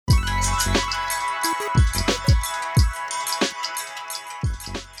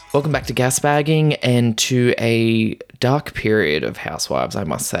Welcome back to Gasbagging and to a dark period of Housewives, I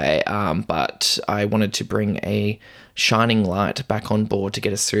must say. But I wanted to bring a shining light back on board to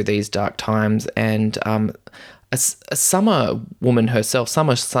get us through these dark times. And a summer woman herself,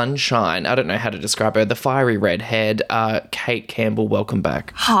 summer sunshine, I don't know how to describe her, the fiery redhead, Kate Campbell, welcome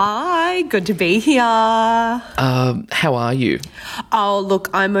back. Hi, good to be here. How are you? Oh, look,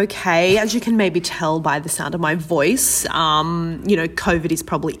 I'm okay. As you can maybe tell by the sound of my voice, COVID is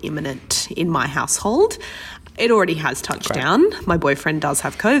probably imminent in my household. It already has touched down. My boyfriend does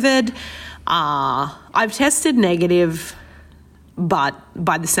have COVID. I've tested negative, but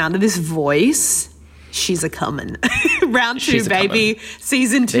by the sound of this voice, she's a coming. Round 2, baby.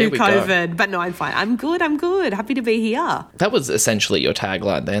 Season 2 COVID. Go. But no, I'm fine. I'm good. Happy to be here. That was essentially your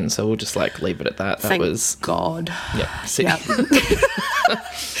tagline then, so we'll just leave it at that. Thank God. Yep.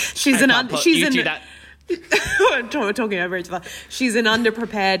 We're talking over each other. She's an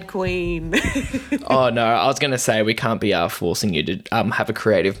underprepared queen. Oh, no. I was going to say we can't be forcing you to have a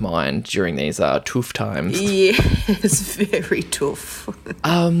creative mind during these tough times. Yes, very tough.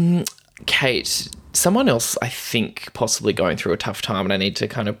 Kate, someone else I think possibly going through a tough time, and I need to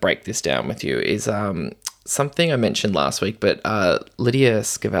kind of break this down with you, is something I mentioned last week, but Lydia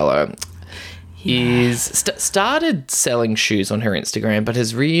Scavello is started selling shoes on her Instagram, but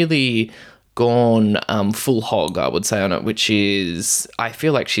has really gone full hog, I would say, on it, which is, I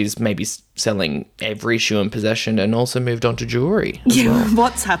feel like she's maybe selling every shoe in possession and also moved on to jewellery as well.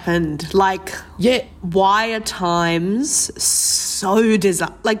 What's happened? Why are times so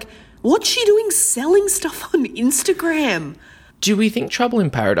what's she doing selling stuff on Instagram? Do we think trouble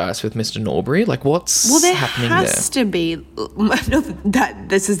in paradise with Mr. Norbury? What's happening there? There has to be.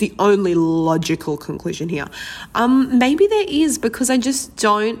 This is the only logical conclusion here. Maybe there is, because I just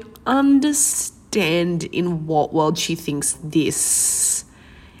don't understand in what world she thinks this.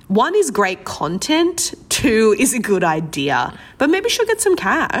 1 is great content, 2 is a good idea, but maybe she'll get some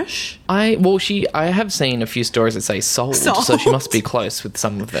cash. I have seen a few stories that say sold, so she must be close with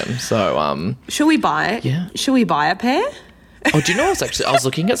some of them. So Shall we buy? Yeah. Shall we buy a pair? Oh, do you know, I was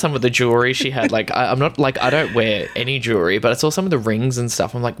looking at some of the jewellery she had. I'm not, I don't wear any jewellery, but I saw some of the rings and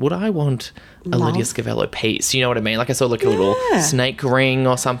stuff. I'm like, would I want a Lydia Scavello piece? You know what I mean? I saw a little snake ring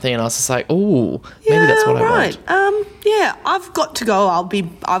or something, and I was just like, oh, maybe that's what I want. I've got to go.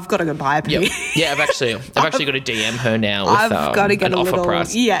 I've got to go buy a pair. Yep. Yeah, I've actually got to DM her now with I've got to get an offer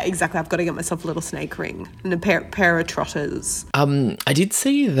price. Yeah, exactly. I've got to get myself a little snake ring and a pair of trotters. I did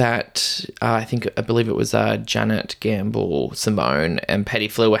see that. I believe it was Janet Gamble, Simone, and Petty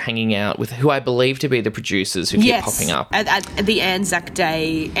Fleur were hanging out with who I believe to be the producers who keep popping up at the Anzac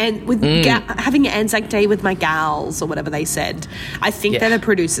Day, and with having Anzac Day with my gals or whatever they said. I think they're the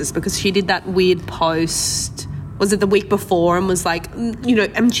producers, because she did that weird post. Was it the week before, and was like, and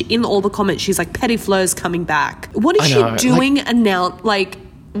in all the comments, she's like, Petty Fleur's coming back. What is she doing? Why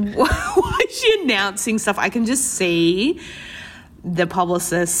is she announcing stuff? I can just see the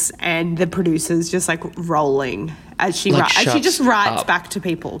publicists and the producers just rolling as she writes. She just writes back to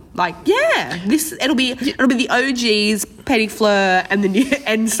people it'll be the OGs, Petty Fleur,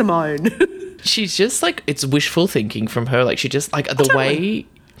 and Simone. She's just it's wishful thinking from her. She just the way.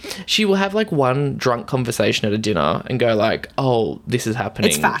 She will have one drunk conversation at a dinner and go oh, this is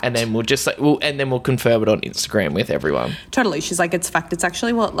happening. It's fact. And then we'll just we'll confirm it on Instagram with everyone. Totally. She's like, it's fact. It's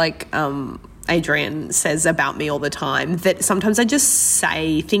actually what Adrian says about me all the time, that sometimes I just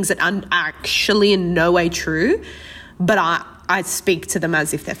say things that are actually in no way true, but I speak to them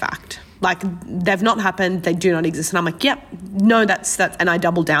as if they're fact. They've not happened, they do not exist. And I'm like, yep, no, that's, and I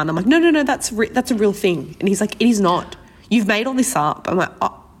double down. I'm like, no, that's a real thing. And he's like, it is not. You've made all this up. I'm like,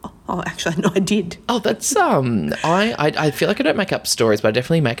 oh, actually, no, I did. Oh, that's, I feel like I don't make up stories, but I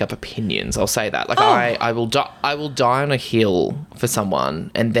definitely make up opinions. I'll say that. I will die on a hill for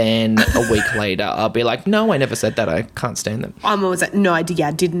someone, and then a week later, I'll be like, no, I never said that. I can't stand them. I'm always like, no, I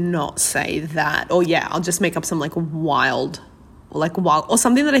did not say that. Or I'll just make up some wild, or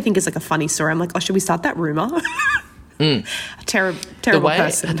something that I think is a funny story. I'm like, oh, should we start that rumor? A terrible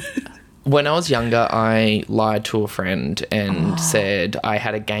person. When I was younger, I lied to a friend and said I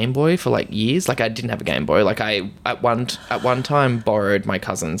had a Game Boy for years. I didn't have a Game Boy. I at one time borrowed my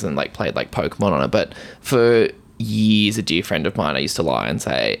cousin's and played Pokemon on it. But for years, a dear friend of mine, I used to lie and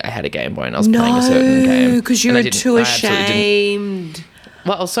say I had a Game Boy and I was playing a certain game. Because you were too ashamed.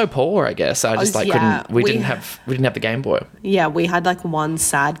 Well, I was so poor, I guess. I just couldn't. We didn't have the Game Boy. Yeah, we had one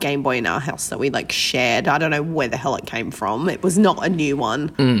sad Game Boy in our house that we shared. I don't know where the hell it came from. It was not a new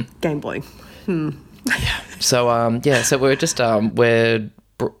one. Game Boy. Yeah. So so we're just we're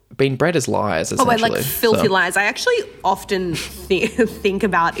been bred as liars, Oh, essentially. like filthy So- lies. I actually often think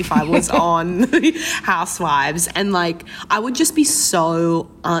about if I was on Housewives, and like I would just be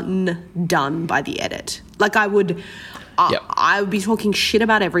so undone by the edit. Like I would. Yep. I would be talking shit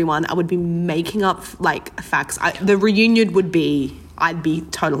about everyone. I would be making up like facts. The reunion would be. I'd be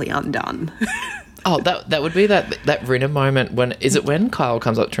totally undone. Oh, that would be that Rinna moment when Kyle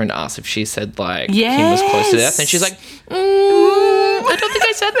comes up to her and asks if she said like Kim was close to death, and she's like, I don't think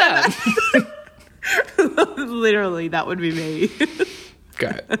I said that. Literally, that would be me.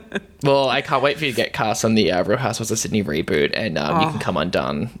 Great. Well, I can't wait for you to get cast on the Real Housewives of Sydney reboot, and you can come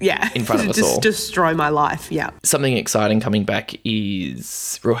undone. Yeah, in front of us just all. destroy my life. Yeah. Something exciting coming back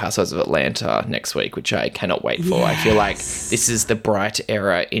is Real Housewives of Atlanta next week, which I cannot wait for. I feel like this is the bright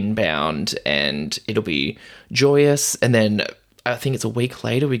era inbound, and it'll be joyous. And then I think it's a week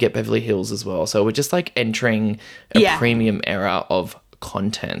later we get Beverly Hills as well. So we're just like entering a premium era of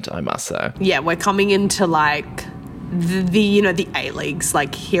content, I must say. Yeah, we're coming into like the A-leagues.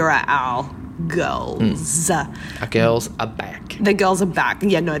 Like, here are our girls. Our girls are back. The girls are back.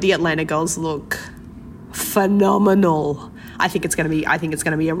 Yeah, no, the Atlanta girls look phenomenal. I think it's gonna be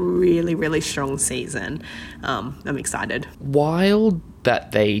a really, really strong season. I'm excited. Wild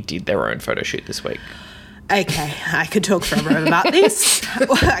that they did their own photo shoot this week. Okay, I could talk forever about this.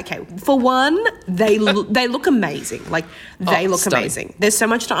 Okay, for one, they look amazing. Like, they look stunning. amazing. There's so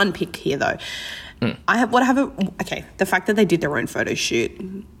much to unpick here, though. The fact that they did their own photo shoot,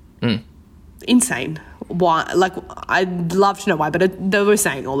 insane. Why? Like, I'd love to know why, but they were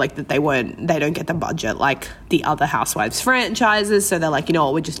saying that they don't get the budget like the other Housewives franchises, so they're like, you know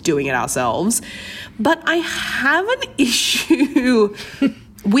what, we're just doing it ourselves. But I have an issue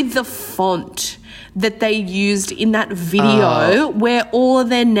with the font that they used in that video where all of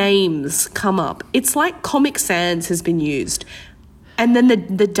their names come up. It's like Comic Sans has been used. And then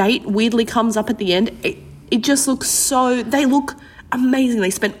the date weirdly comes up at the end. It just looks so... They look amazing.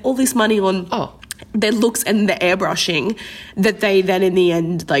 They spent all this money on their looks and the airbrushing that they then in the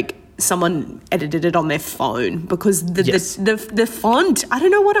end, like, someone edited it on their phone because the font, I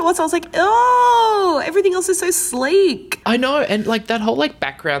don't know what it was. I was like, oh, everything else is so sleek. I know, and like that whole like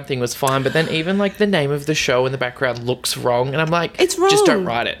background thing was fine, but then even like the name of the show in the background looks wrong, and I'm like, it's wrong. Just don't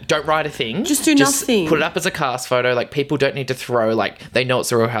write it. Don't write a thing. Just do nothing. Put it up as a cast photo. Like, people don't need to throw, like, they know it's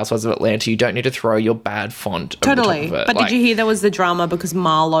the Real Housewives of Atlanta. You don't need to throw your bad font over the top of it. But like, did you hear there was the drama because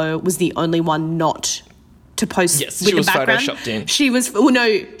Marlo was the only one not to post Yes, with she the was background. photoshopped in. She was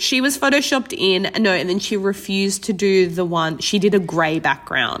photoshopped in. No, and then she refused to do the one. She did a grey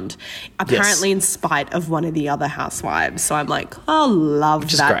background, apparently in spite of one of the other housewives. So I'm like, oh, love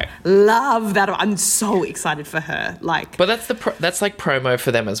Which is that. great. Love that. I'm so excited for her. Like, but that's like promo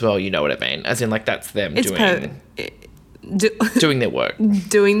for them as well. You know what I mean? As in, like, that's them doing their work.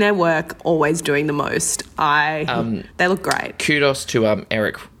 Doing their work, always doing the most. They look great. Kudos to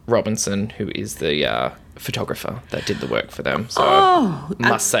Eric Robinson, who is the photographer that did the work for them. So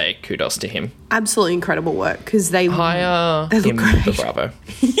must say kudos to him. Absolutely incredible work because they Hire look him great. for Bravo.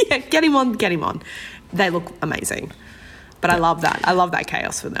 Yeah, get him on. They look amazing. But I love that. I love that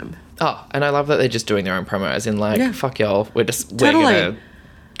chaos for them. Oh, and I love that they're just doing their own promo, as in, like, fuck y'all, we're Totally. going to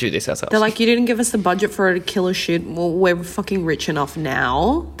do this ourselves. They're like, you didn't give us the budget for a killer shoot. Well, we're fucking rich enough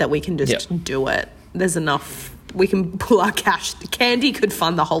now that we can just do it. There's enough. We can pull our cash. Candy could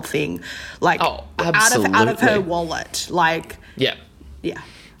fund the whole thing, like, out of her wallet. Like, yeah.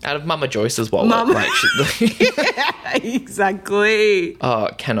 Out of Mama Joyce's wallet. Exactly. Oh,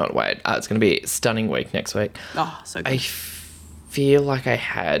 cannot wait. It's going to be a stunning week next week. Oh, so good. I feel like I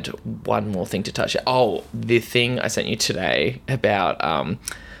had one more thing to touch. Oh, the thing I sent you today about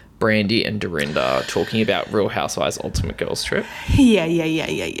Brandy and Dorinda talking about Real Housewives Ultimate Girls Trip. Yeah.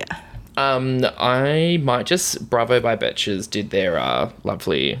 I might just Bravo by Betches did their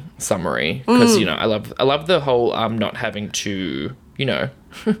lovely summary because I love the whole not having to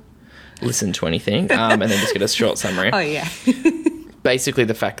listen to anything and then just get a short summary. Oh yeah. Basically,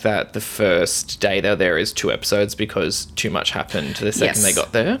 the fact that the first day they're there is 2 episodes because too much happened the second they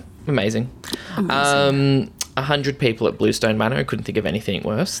got there. Amazing. 100 people at Bluestone Manor. I couldn't think of anything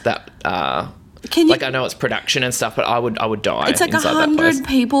worse. That I know it's production and stuff, but I would die. It's like 100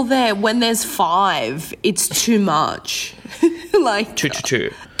 people there. When there's 5, it's too much. Like 2 to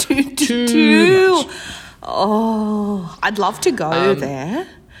 2. 2 to 2. Oh, I'd love to go there.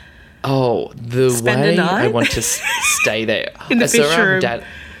 Oh, the Spend way a night? I want to stay there. In the fish room.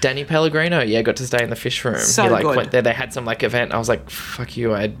 Danny Pellegrino, got to stay in the fish room. So he good. went there. They had some event. I was like, fuck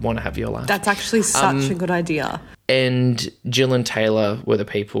you, I'd want to have your life. That's actually such a good idea. And Jill and Taylor were the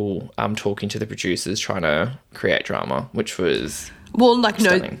people talking to the producers trying to create drama, which was Well, like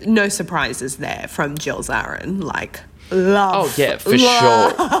Stunning. no surprises there from Jill Zarin. Like love. Oh, yeah, for sure.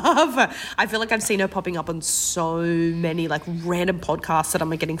 I feel like I've seen her popping up on so many like random podcasts that I'm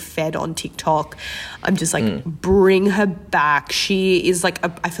like getting fed on TikTok. I'm just like, bring her back. She is like,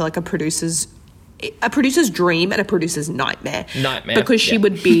 I feel like a producer's dream and a producer's nightmare. Because she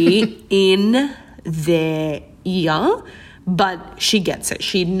would be in their ear, but she gets it.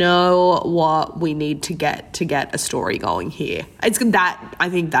 She know what we need to get a story going here. I think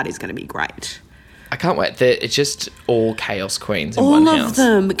that is going to be great. I can't wait. It's just all chaos queens in all one of house.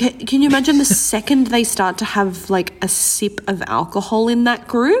 them. Can you imagine the second they start to have like a sip of alcohol in that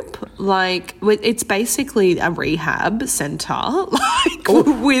group? Like it's basically a rehab center, like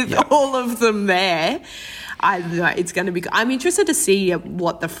with all of them there. I don't know, it's going to be. I'm interested to see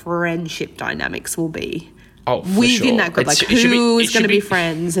what the friendship dynamics will be. Oh, for within sure. that group, like who's going to be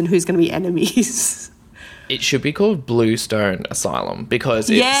friends and who's going to be enemies. It should be called Bluestone Asylum because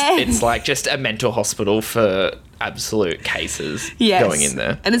it's like just a mental hospital for absolute cases going in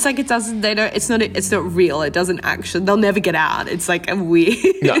there. And it's like it's not real. It doesn't actually. They'll never get out. It's like a weird.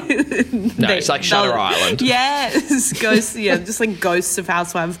 No, it's like Shutter Island. Yes, ghosts. Yeah, just like ghosts of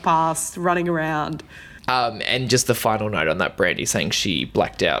housewives past running around. And just the final note on that, Brandy saying she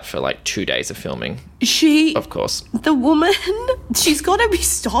blacked out for like 2 days of filming. Of course. The woman, she's got to be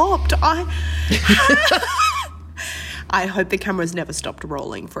stopped. I hope the cameras never stopped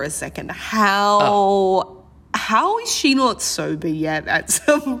rolling for a second. How is she not sober yet at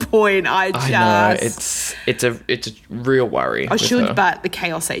some point? I know, it's a real worry. But the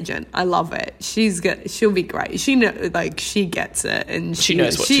chaos agent, I love it. She'll be great. She gets it, and she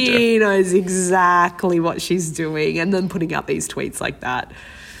knows what to do. She knows exactly what she's doing, and then putting out these tweets like that.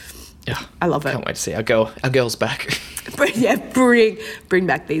 Yeah, I love it. Can't wait to see our girl's back. Bring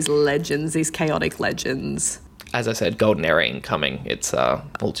back these legends, these chaotic legends. As I said, Golden Era incoming. It's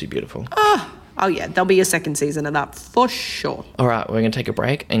all too beautiful. Oh yeah, there'll be a second season of that for sure. All right, we're going to take a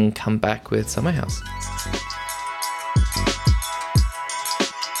break and come back with Summer House.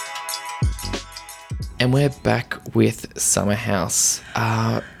 And we're back with Summer House.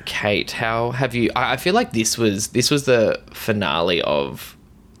 Kate, how have you... I feel like this was the finale of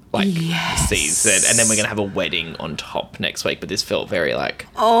the season, and then we're going to have a wedding on top next week, but this felt very like...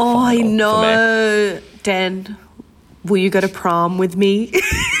 Oh, I know. Dan, will you go to prom with me?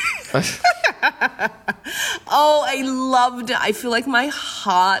 Oh, I loved it. I feel like my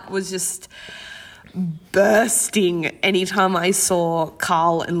heart was just bursting anytime I saw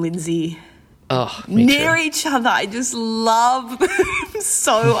Carl and Lindsay near each other. I just love them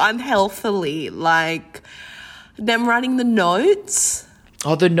so unhealthily. Like them writing the notes.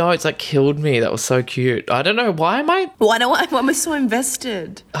 Oh, the notes killed me. That was so cute. I don't know. Why am I so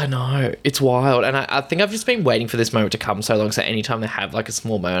invested? I know. It's wild. And I think I've just been waiting for this moment to come so long. So anytime they have a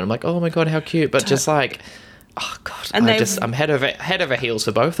small moment, I'm like, oh my God, how cute. But just oh God. And I'm head over heels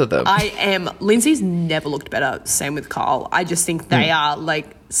for both of them. I am. Lindsay's never looked better. Same with Carl. I just think they are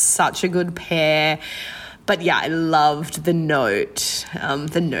such a good pair. But yeah, I loved the note.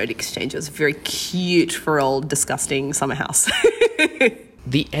 The note exchange was very cute for old disgusting Summer House.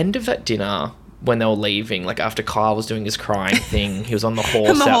 The end of that dinner when they were leaving, after Kyle was doing his crying thing, he was on the horse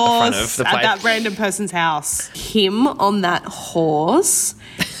out the front of the place. At that random person's house. Him on that horse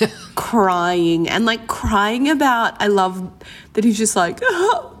crying and crying about, I love that he's just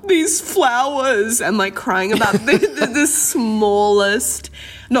these flowers and crying about the smallest,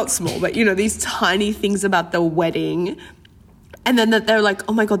 not small, but these tiny things about the wedding. And then that they're like,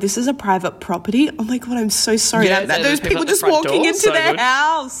 oh my God, this is a private property. Oh my God, I'm so sorry. Yeah, those people just walking into their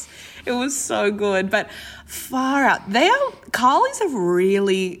house. It was so good. But far out. Carl is a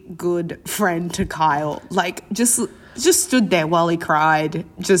really good friend to Kyle. Just stood there while he cried.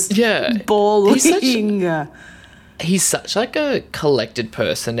 Just bawling. He's such a collected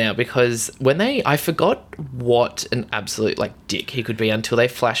person now, because I forgot what an absolute dick he could be until they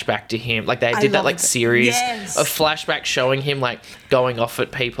flash back to him. They did that series of flashbacks showing him going off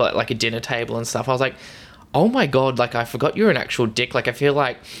at people at a dinner table and stuff. I was like, oh my God, I forgot you're an actual dick. I feel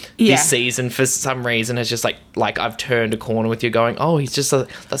this season for some reason has just I've turned a corner with you going, oh, he's just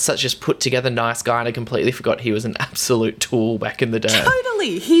such a put together nice guy, and I completely forgot he was an absolute tool back in the day.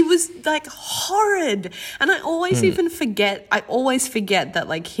 Totally. He was horrid. And I always forget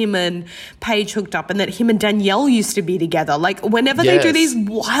that him and Paige hooked up and that him and Danielle used to be together. Whenever they do these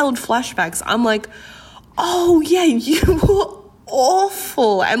wild flashbacks, I'm like, oh yeah, you were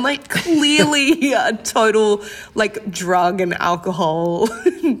awful and clearly a total drug and alcohol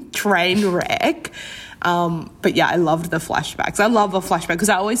train wreck. But yeah, I loved the flashbacks. I love a flashback because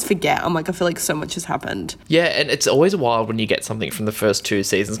I always forget. I'm like, I feel like so much has happened. Yeah, and it's always wild when you get something from the first 2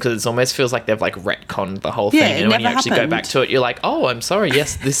 seasons because it almost feels like they've like retconned the whole thing. Yeah, And when you never actually go back to it, you're like, oh, I'm sorry.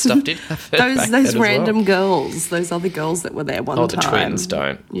 Yes, this stuff did happen. Those random girls, those other girls that were there one time. Oh, the twins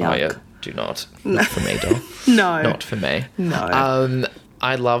don't. Yuck. Oh, yeah, do not. Not for me, doll. No. Not for me. No.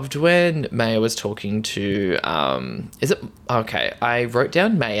 I loved when Maya was talking to, I wrote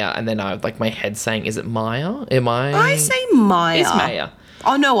down Maya and then my head saying, is it Maya? I say Maya. It's Maya.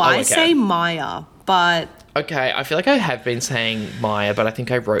 Oh, no, I okay. say Maya, but... Okay, I feel like I have been saying Maya, but I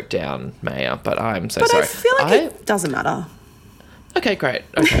think I wrote down Maya, but I'm so sorry. But I feel like it doesn't matter. Okay, great.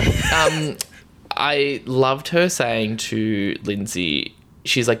 Okay. I loved her saying to Lindsay...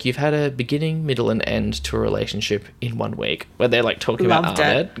 She's like, you've had a beginning, middle, and end to a relationship in 1 week. Where they're like talking about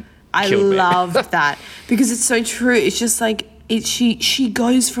Ahmed. I loved that because it's so true. It's just like she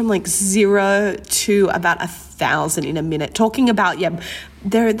goes from like 0 to about 1,000 in a minute. Talking about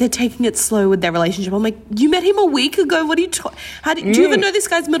they're taking it slow with their relationship. I'm like, you met him a week ago. What are you do you even know this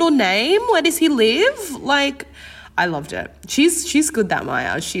guy's middle name? Where does he live? Like, I loved it. She's good, that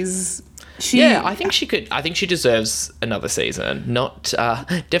Maya. I think she could. I think she deserves another season. Not,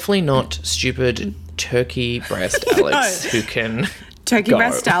 definitely not stupid turkey breast Alex who can. Turkey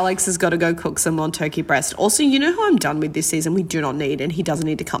breast Alex has got to go cook some more turkey breast. Also, you know who I'm done with this season? We do not need, and he doesn't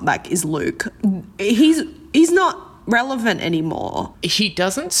need to come back. Is Luke? He's not relevant anymore. He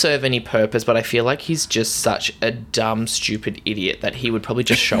doesn't serve any purpose, but I feel like he's just such a dumb, stupid idiot that he would probably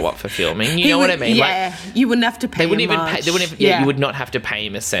just show up for filming. You know what I mean? Yeah, like, you wouldn't have to pay him much. You would not have to pay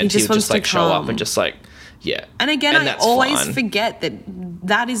him a cent. He would just like show up and just like, yeah. And again, I always forget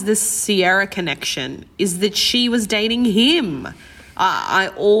that is the Sierra connection, is that she was dating him.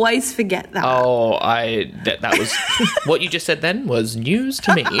 I always forget that. Oh, that was what you just said then was news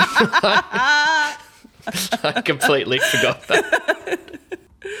to me. I completely forgot that.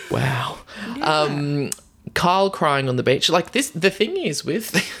 Wow. Yeah. Kyle crying on the beach. Like this, the thing is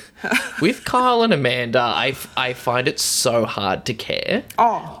with Kyle and Amanda, I find it so hard to care.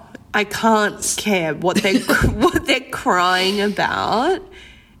 Oh, I can't care what they're crying about.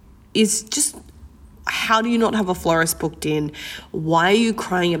 Is just, how do you not have a florist booked in? Why are you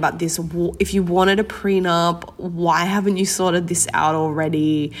crying about this? If you wanted a prenup, why haven't you sorted this out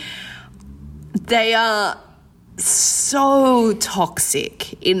already? They are so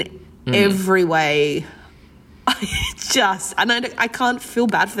toxic in every way. I can't feel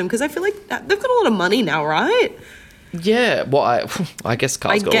bad for them because I feel like they've got a lot of money now, right? Yeah, well, I guess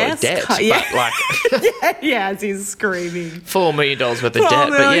Kyle's got a lot of debt, but like... yeah, as he's screaming. $4 million worth of debt,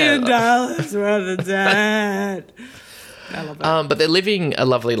 but yeah. $4 million worth of debt. I love it. But they're living a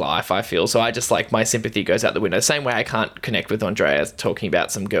lovely life, I feel, so I just, like, my sympathy goes out the window. Same way I can't connect with Andreas talking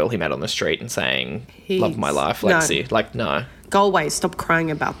about some girl he met on the street and saying, love my life, Lexi. No. Like, no. Go away, stop crying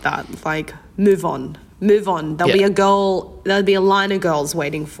about that. Like, move on. There'll be there'll be a line of girls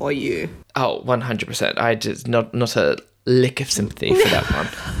waiting for you. Oh, 100%. I just, not a lick of sympathy for that one.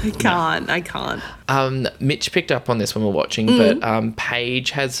 I can't. Mitch picked up on this when we were watching, but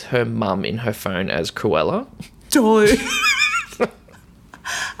Paige has her mum in her phone as Cruella.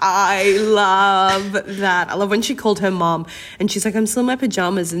 I love that. I love when she called her mom and she's like, I'm still in my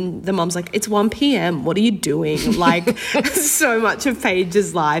pajamas, and the mom's like, it's 1 p.m. What are you doing? Like, so much of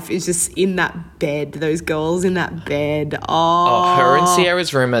Paige's life is just in that bed, those girls in that bed. Oh, her and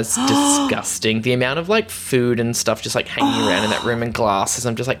Sierra's room is disgusting. The amount of like food and stuff just like hanging around in that room and glasses.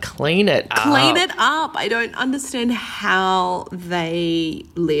 I'm just like, clean it up. I don't understand how they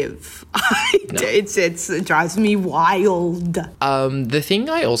live. It drives me wild. The thing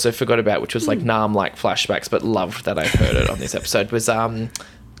I also forgot about, which was like Nam-like flashbacks, but loved that I heard it on this episode, was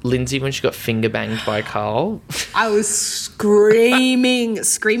Lindsay when she got finger banged by Carl. I was screaming,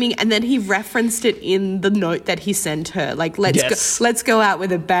 and then he referenced it in the note that he sent her. Like, let's go out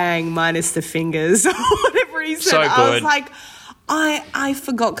with a bang minus the fingers, or whatever he said. So good. I was like, I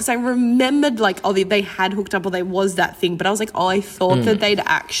forgot because I remembered like, oh, they had hooked up or there was that thing, but I was like, oh, I thought that they'd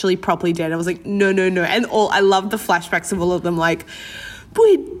actually properly dated. I was like, no. And I loved the flashbacks of all of them like,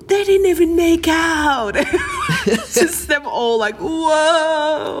 boy, they didn't even make out. It's just them all like,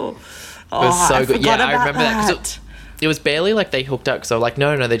 whoa. It was so good. Yeah, I remember that because it was barely like they hooked up because they were like,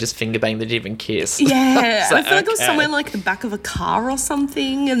 no, they just finger banged. They didn't even kiss. Yeah, I feel like it was somewhere in like the back of a car or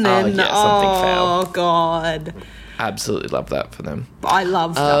something, and then something fell. Oh God. Absolutely love that for them. I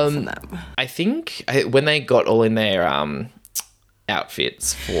love that for them. I think when they got all in their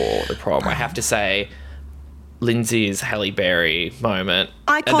outfits for the prom, I have to say Lindsay's Halle Berry moment.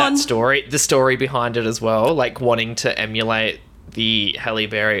 Icon. And that story, the story behind it as well, like wanting to emulate the Halle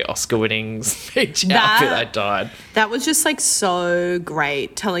Berry Oscar-winning speech outfit, I died. That was just like so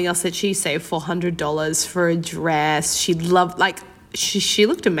great, telling us that she saved $400 for a dress. She loved, like, she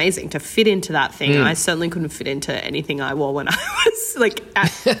looked amazing to fit into that thing. I certainly couldn't fit into anything I wore when I was like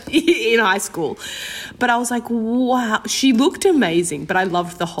in high school. But I was like, wow, she looked amazing. But I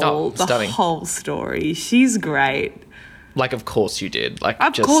loved the whole story. She's great. Like, of course you did. Like,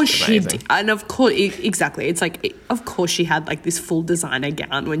 of just course amazing. she did. And of course, exactly. It's like, of course she had like this full designer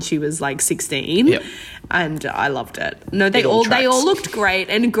gown when she was like 16. Yep. And I loved it. No, they all looked great,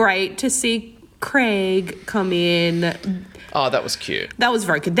 and great to see Craig come in. Oh, that was cute. That was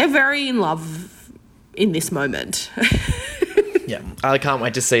very good. They're very in love in this moment. Yeah. I can't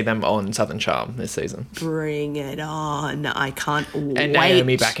wait to see them on Southern Charm this season. Bring it on. I can't wait. And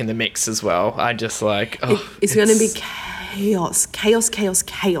Naomi back in the mix as well. I just like, it's going to be chaos.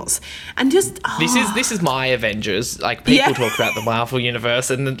 And just... This is my Avengers. Like, people talk about the Marvel Universe,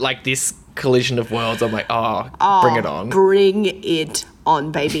 and then, like, this collision of worlds, I'm like, bring it on. Bring it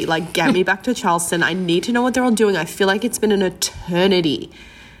on, baby. Like, get me back to Charleston. I need to know what they're all doing. I feel like it's been an eternity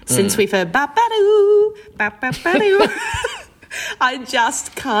since we've heard ba-ba-doo, ba-ba-ba-doo. I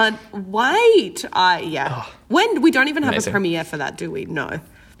just can't wait. When we don't even have a premiere for that, do we? No,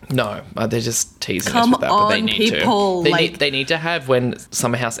 they're just teasing Come us with that, but they on, need people, to. They need to have, when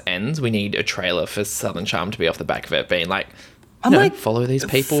Summer House ends, we need a trailer for Southern Charm to be off the back of it, being like, follow these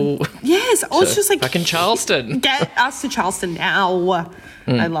people. Yes, I was just like, back in Charleston. Get us to Charleston now.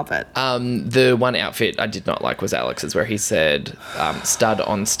 I love it. The one outfit I did not like was Alex's, where he said stud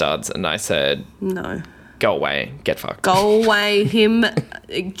on studs, and I said no. Go away, get fucked. Go away. Him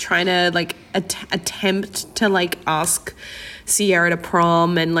trying to like attempt to like ask Sierra to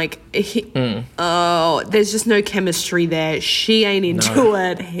prom, and like there's just no chemistry there. She ain't into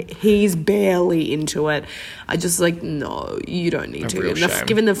it. He's barely into it. I just like, no, you don't need to.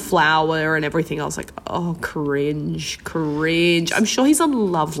 Given the flower and everything, I was like, oh, cringe. I'm sure he's a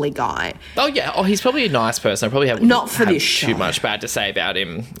lovely guy. Oh yeah, he's probably a nice person. I probably have not for this show. Too much bad to say about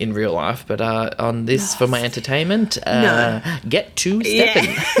him in real life, but on this for my entertainment, get to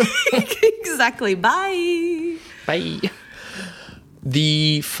stepping. Exactly. Bye.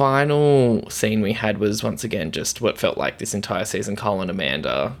 The final scene we had was once again just what felt like this entire season, Cole and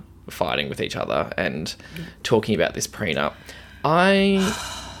Amanda fighting with each other and talking about this prenup. I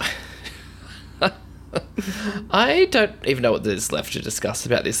don't even know what there's left to discuss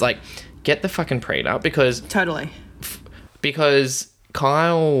about this. Like, get the fucking prenup, because... Totally. Because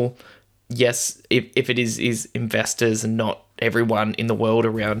Kyle, yes, if it is investors and not everyone in the world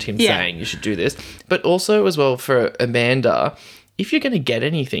around him saying you should do this, but also as well for Amanda... If you're going to get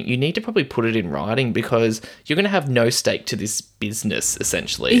anything, you need to probably put it in writing, because you're going to have no stake to this business,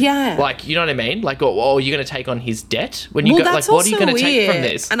 essentially. Yeah. Like, you know what I mean? Like, you're going to take on his debt? When you like, what are you going to take from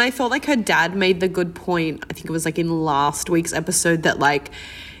this? And I thought, like, her dad made the good point, I think it was, like, in last week's episode, that, like,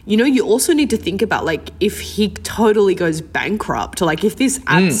 you know, you also need to think about, like, if he totally goes bankrupt, or, like, if this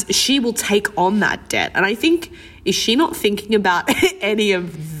adds, she will take on that debt. And I think... Is she not thinking about any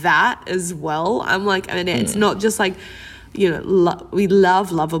of that as well? I'm like, I mean, it's not just, like... You know, we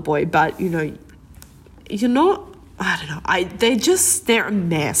love Loverboy, but, you know, you're not, I don't know. They're a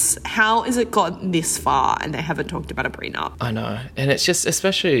mess. How has it gotten this far and they haven't talked about a prenup? I know. And it's just,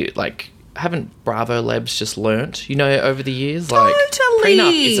 especially, like, haven't Bravo Labs just learnt, you know, over the years? Like,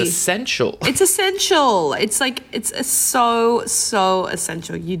 prenup is essential. It's essential. It's like, it's so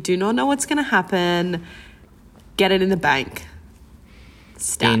essential. You do not know what's going to happen. Get it in the bank.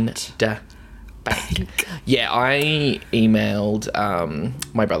 Stat. Bank. Yeah, I emailed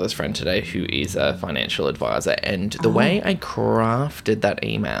my brother's friend today, who is a financial advisor, and the way I crafted that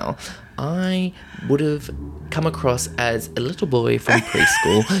email, I would have come across as a little boy from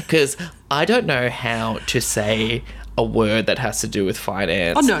preschool, because I don't know how to say a word that has to do with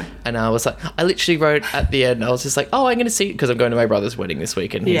finance. Oh, no. And I was like, I literally wrote at the end, I was just like, I'm going to see, because I'm going to my brother's wedding this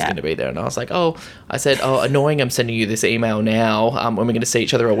week and he's going to be there. And I was like, I said, annoying, I'm sending you this email now when we're going to see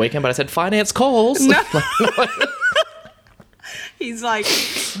each other all weekend. But I said, finance calls. No. He's like,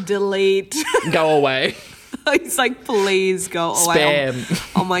 delete. Go away. He's like, please go away.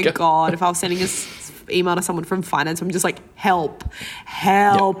 Spam. Oh my God. If I was sending this email to someone from finance, I'm just like, help.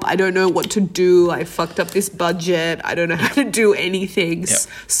 Yep. I don't know what to do. I fucked up this budget. I don't know how to do anything. Yep.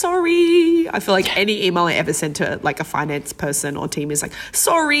 Sorry. I feel like any email I ever send to like a finance person or team is like,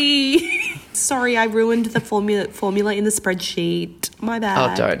 sorry. Sorry, I ruined the formula in the spreadsheet. My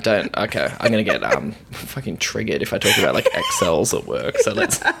bad. Oh, don't. Okay. I'm going to get fucking triggered if I talk about like Excels at work. So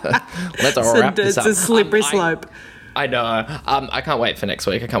let's wrap this up. It's a slippery slope. I know. I can't wait for next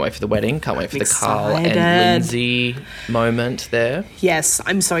week. I can't wait for the wedding. Can't wait for the Carl and Excited. Lindsay moment there. Yes,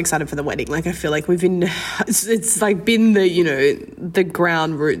 I'm so excited for the wedding. Like, I feel like we've been, it's like been the, you know, the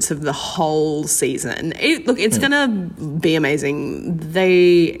ground roots of the whole season. It's gonna be amazing.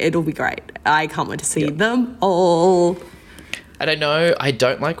 It'll be great. I can't wait to see them all. I don't know. I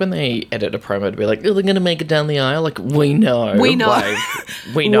don't like when they edit a promo to be like, oh, they're going to make it down the aisle. Like, we know. We know. Like,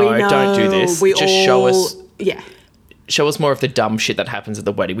 we know. Don't do this. Show us. Yeah. Show us more of the dumb shit that happens at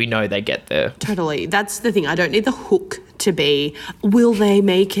the wedding. We know they get there. Totally. That's the thing. I don't need the hook to be, will they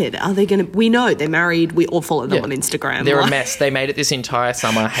make it? Are they going to... We know they're married. We all follow them on Instagram. They're a mess. They made it this entire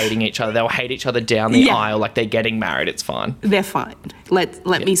summer hating each other. They'll hate each other down the aisle like they're getting married. It's fine. They're fine.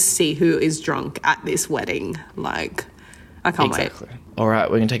 Let me see who is drunk at this wedding. Like, I can't wait. All right,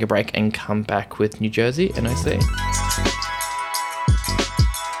 we're going to take a break and come back with New Jersey NOC.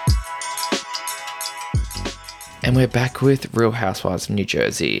 And we're back with Real Housewives of New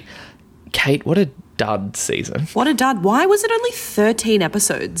Jersey. Kate, what a dud season. What a dud. Why was it only 13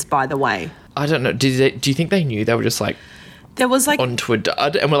 episodes, by the way? I don't know. Do you think they knew they were just like, there was like... onto a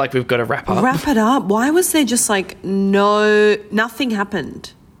dud? And we're like, we've got to wrap up. Wrap it up. Why was there just like nothing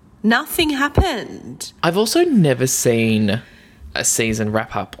happened? Nothing happened. I've also never seen a season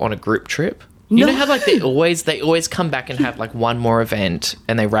wrap up on a group trip. You know how like they always come back and have like one more event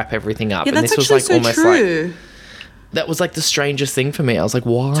and they wrap everything up. Yeah, and that's this actually was like so almost true. like that was like the strangest thing for me. I was like,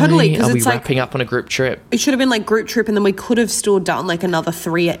 why Totally, 'cause are we it's like- wrapping up on a group trip? It should have been like group trip, and then we could have still done like another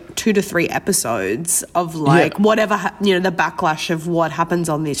 2 to 3 episodes of like whatever, the backlash of what happens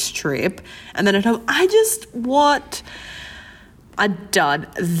on this trip. And then at home, what a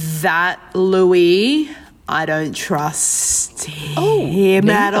dud. That Louis, I don't trust him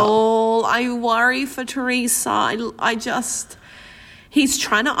at all. I worry for Teresa. He's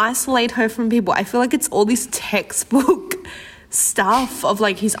trying to isolate her from people. I feel like it's all this textbook stuff of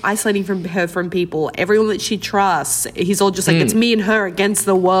like he's isolating her from people, everyone that she trusts. He's all just like, it's me and her against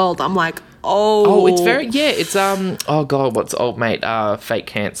the world. I'm like, it's very, it's, oh God, what's old mate, fake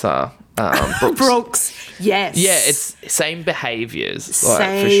cancer, Brooks. Yes. Yeah, it's same behaviours.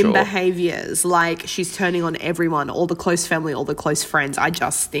 Same for sure. behaviours. Like, she's turning on everyone, all the close family, all the close friends. I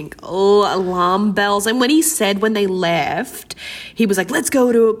just think, alarm bells. And when he said when they left, he was like, let's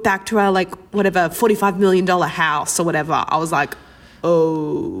go back to our, like, whatever, $45 million house or whatever. I was like,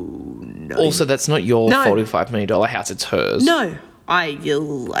 oh, no. Also, that's not your $45 million house, it's hers. No. I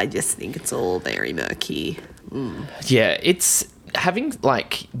just think it's all very murky. Yeah, it's... having,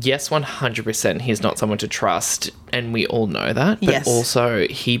 like, yes, 100% he's not someone to trust, and we all know that, but also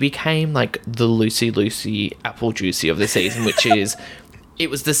he became, like, the Lucy Apple Juicy of the season, which is, it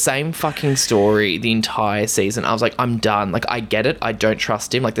was the same fucking story the entire season. I was like, I'm done. Like, I get it. I don't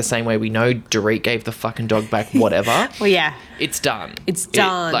trust him. Like, the same way we know Dorit gave the fucking dog back, whatever. Well, yeah. It's done. It's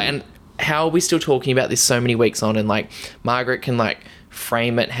done. And how are we still talking about this so many weeks on, and, like, Margaret can, like,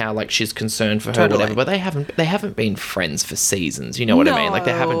 frame it how like she's concerned for her, whatever, but they haven't been friends for seasons, you know what I mean? Like,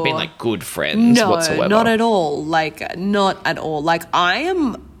 they haven't been like good friends whatsoever. Not at all. Like, not at all. Like, I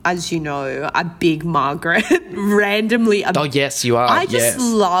am, as you know, a big Margaret randomly. Oh yes, you are. I just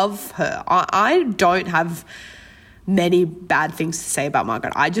love her. I don't have many bad things to say about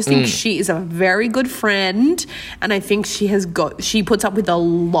Margaret. I just think she is a very good friend, and I think she puts up with a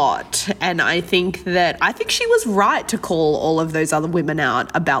lot, and I think she was right to call all of those other women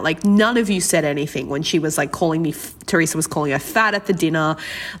out about, like, none of you said anything when she was like Teresa was calling her fat at the dinner.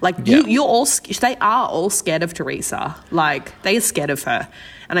 Like, they are all scared of Teresa. Like, they are scared of her,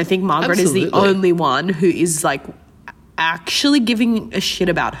 and I think Margaret is the only one who is like actually giving a shit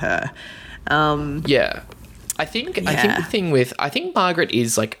about her. I think the thing with Margaret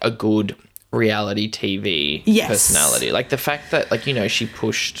is like a good reality TV personality. Like, the fact that, like, she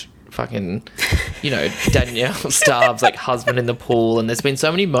pushed fucking, Danielle Staub's like husband in the pool, and there's been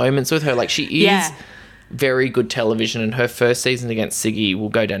so many moments with her. Like, she is very good television, and her first season against Siggy will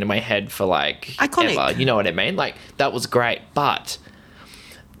go down in my head for like iconic. Ever. You know what I mean? Like, that was great, but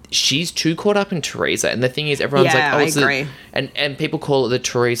she's too caught up in Teresa, and the thing is, everyone's like, "Oh, I agree." And people call it the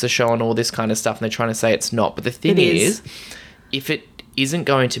Teresa show and all this kind of stuff, and they're trying to say it's not. But the thing is, if it isn't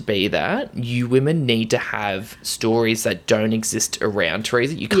going to be that, you women need to have stories that don't exist around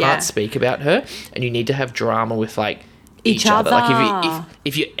Teresa. You can't speak about her, and you need to have drama with like each other. Like,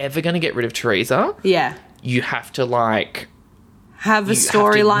 if you're ever going to get rid of Teresa, you have to like have a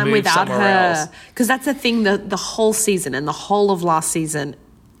storyline without her, because that's the thing. The whole season and the whole of last season.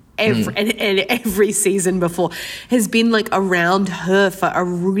 And every season before has been like around her for a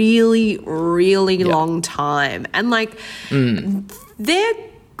really, really long time. And like they're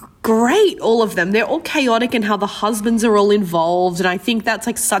great, all of them. They're all chaotic in how the husbands are all involved, and I think that's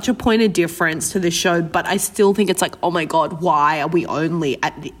like such a point of difference to the show, but I still think it's like, oh my God, why are we only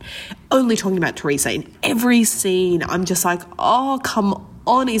talking about Teresa in every scene? I'm just like, oh, come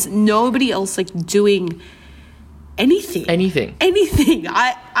on, is nobody else like doing anything?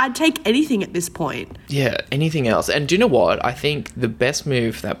 I'd take anything at this point. Yeah, anything else. And do you know what? I think the best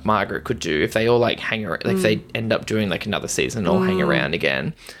move that Margaret could do, if they all like hang around, like if they end up doing like another season or hang around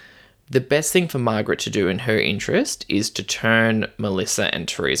again, the best thing for Margaret to do in her interest is to turn Melissa and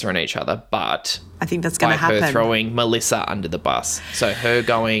Teresa on each other, but I think that's going to happen. By her throwing Melissa under the bus. So her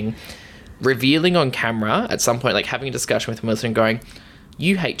revealing on camera at some point, like having a discussion with Melissa and going,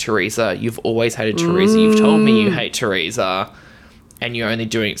 you hate Teresa, you've always hated Teresa, you've told me you hate Teresa, and you're only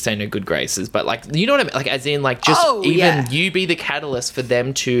doing it to stay in her good graces. But like, you know what I mean? Like, as in like, just you be the catalyst for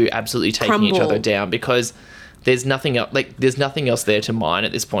them to absolutely taking each other down, because there's nothing else. Like, there's nothing else there to mine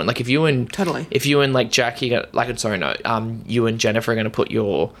at this point. Like, if you and like Jackie, you and Jennifer are going to put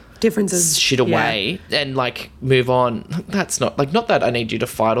your differences shit away and like move on. That's not that I need you to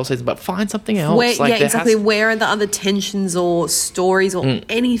fight all season, but find something else. Where are the other tensions or stories or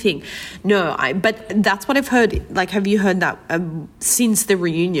anything? No, but that's what I've heard. Like, have you heard that since the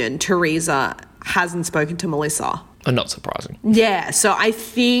reunion, Teresa hasn't spoken to Melissa? Not surprising. Yeah, so I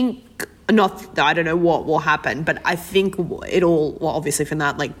think. I don't know what will happen, but I think it all, well, obviously from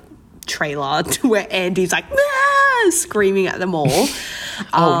that, like, trailer to where Andy's like, screaming at them all.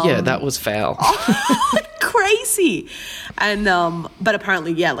 Yeah, that was foul. Crazy. And, but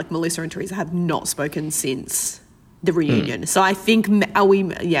apparently, yeah, like, Melissa and Teresa have not spoken since the reunion. So I think,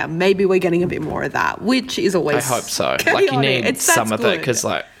 maybe we're getting a bit more of that, which is always I hope so. chaotic. Like, you need some of it, because,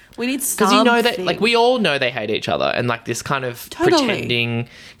 like, we need something. Because you know that, like, we all know they hate each other, and like this kind of pretending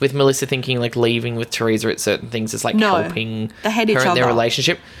with Melissa thinking like leaving with Teresa at certain things is like helping they hate her each in their other.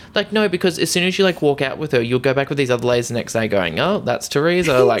 Relationship. Like, no, because as soon as you like walk out with her, you'll go back with these other ladies the next day going, oh, that's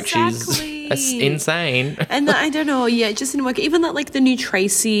Teresa. Like, she's insane. And I don't know. Yeah, it just didn't work. Even that, like, the new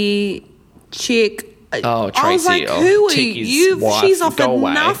Tracy chick. Oh, Tracy. I was like, who are you? Wife, she's offered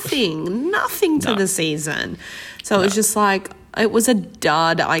nothing to the season. So it was just like, it was a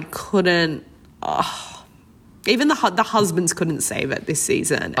dud. I couldn't. Even the husbands couldn't save it this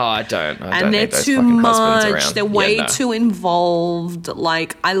season. Oh, I don't. And they're too much. They're way too involved.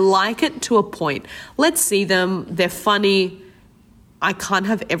 Like, I like it to a point. Let's see them. They're funny. I can't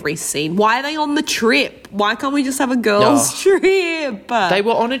have every scene. Why are they on the trip? Why can't we just have a girls' trip? They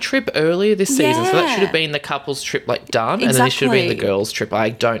were on a trip earlier this season, so that should have been the couples' trip, like, done, and then this should have been the girls' trip. I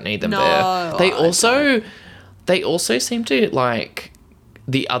don't need them there. They also seem to, like,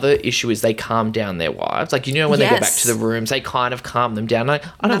 the other issue is they calm down their wives. Like, you know, when they go back to the rooms, they kind of calm them down. I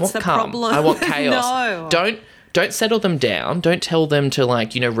don't want calm. I want chaos. Don't settle them down. Don't tell them to,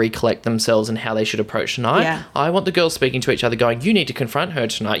 like, you know, recollect themselves and how they should approach tonight. Yeah. I want the girls speaking to each other going, you need to confront her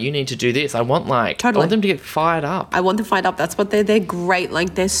tonight. You need to do this. I want, like, I want them to get fired up. I want them fired up. That's what they're great.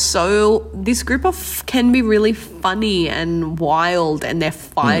 Like, this group can be really funny and wild, and their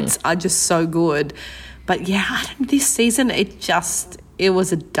fights are just so good. But yeah, this season, it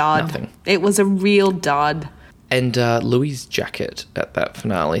was a dud. Nothing. It was a real dud. And Louis' jacket at that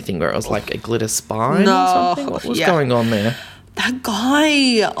finale thing where it was like a glitter spine or something. What was going on there? That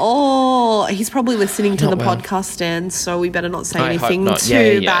guy, he's probably listening to podcast, Stan, so we better not say anything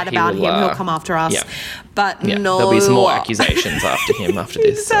too bad about him. He'll come after us. Yeah. But no. There'll be some more accusations after him after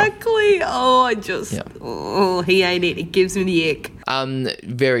this. Exactly. So. He ain't it. It gives me the ick.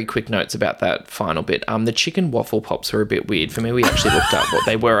 Very quick notes about that final bit. The chicken waffle pops were a bit weird for me. We actually looked up what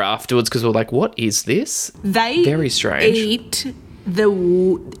they were afterwards because we were like, what is this? Very strange. Eat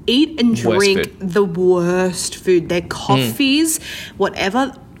and drink the worst food. Their coffees,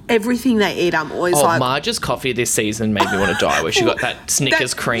 whatever, everything they eat, I'm always like... Marge's coffee this season made me want to die where she got that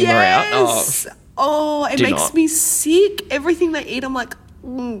Snickers creamer out. It makes me sick. Everything they eat, I'm like,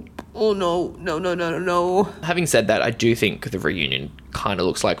 no. Having said that, I do think the reunion kind of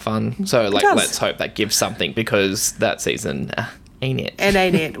looks like fun. So, like, let's hope that gives something, because that season... ain't it? It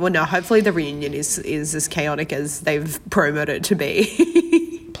ain't it. Well, no, hopefully the reunion is as chaotic as they've promoted it to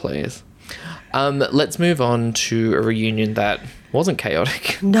be. Please. Let's move on to a reunion that wasn't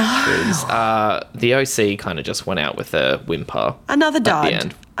chaotic. No. Because the OC kind of just went out with a whimper. Another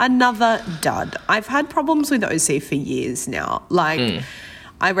dud. I've had problems with OC for years now. Like,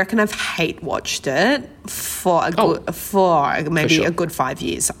 I reckon I've hate watched it for a good 5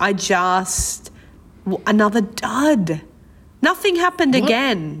 years. Another dud. Nothing happened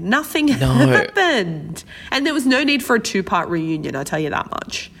again. Nothing happened. And there was no need for a 2-part reunion, I'll tell you that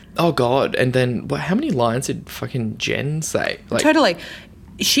much. Oh, God. And then how many lines did fucking Jen say? Totally.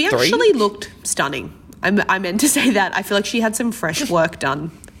 She actually looked stunning. I meant to say that. I feel like she had some fresh work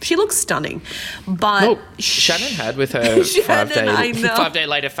done. She looks stunning. But well, Shannon had with her 5 day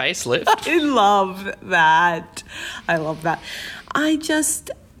later facelift. I love that.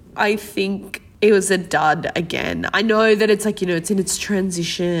 I think it was a dud again. I know that it's like, it's in its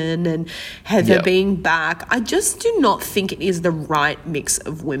transition and Heather being back. I just do not think it is the right mix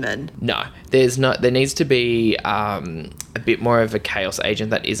of women. No, there needs to be a bit more of a chaos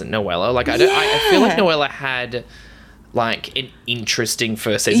agent that isn't Noella. Like, I feel like Noella had like an interesting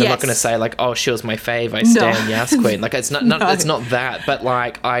first season. I'm not going to say like, oh, she was my fave, I stan Yas Queen. Like, it's not it's not that, but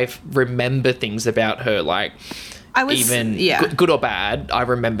like I remember things about her, like good or bad, I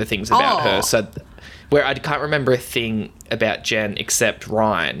remember things about her. So where I can't remember a thing about Jen except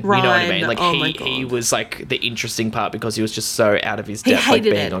Ryan. You know what I mean? Like he was like the interesting part because he was just so out of his depth, like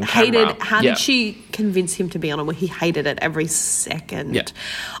being on camera. How did she convince him to be on it? Well, he hated it every second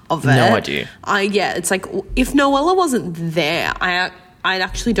of it. No idea. It's like if Noella wasn't there, I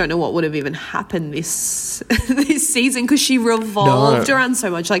actually don't know what would have even happened this season because she revolved around so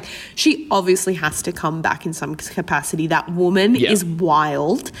much. Like, she obviously has to come back in some capacity. That woman is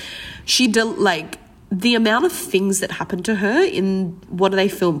wild. She the amount of things that happened to her in what do they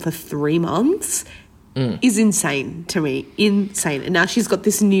film for 3 months is insane to me. Insane. And now she's got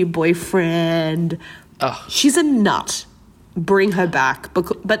this new boyfriend. She's a nut. Bring her back.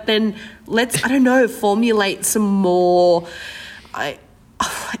 But then let's, formulate some more.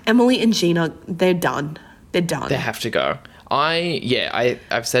 Emily and Gina, they're done. They're done. They have to go.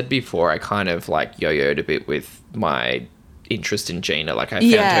 I've said before, I kind of like yo-yoed a bit with my interest in Gina. Like, I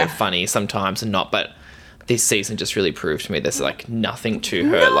found her funny sometimes and not, but this season just really proved to me there's like nothing to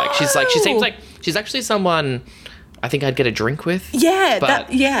her. No. Like, she seems like she's actually someone I think I'd get a drink with. Yeah,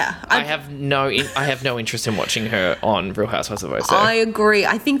 I have no interest in watching her on Real Housewives of OC. I agree.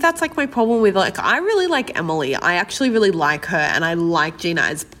 I think that's like my problem with like, I really like Emily. I actually really like her and I like Gina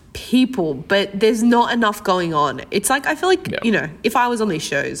as people, but there's not enough going on. It's like, I feel like, if I was on these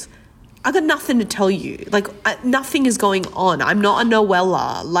shows, I got nothing to tell you. Like, nothing is going on. I'm not a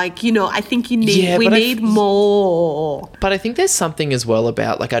Noella. Like, I think we need more. But I think there's something as well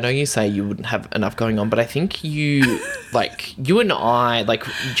about, like, I know you say you wouldn't have enough going on, but I think you, like, you and I, like,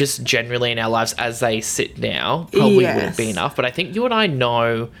 just generally in our lives as they sit now, probably wouldn't be enough. But I think you and I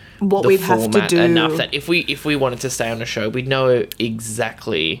know what we'd have to do enough that if we wanted to stay on a show, we'd know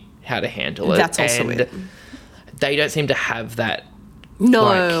exactly how to handle it. That's also it. They don't seem to have that.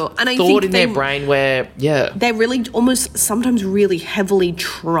 No, and I thought think in their brain where they're really almost sometimes really heavily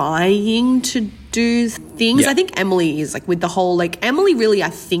trying to do things. I think Emily is like with the whole like Emily really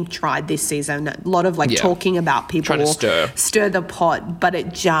I think tried this season a lot of like talking about people, trying to stir the pot, but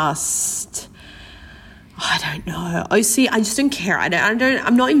it just I don't know. OC, I just don't care.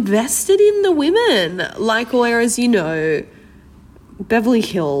 I'm not invested in the women. Like, whereas Beverly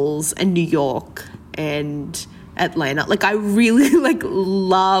Hills and New York and Atlanta, like I really like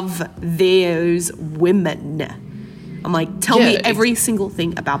love those women. I'm like, tell me every single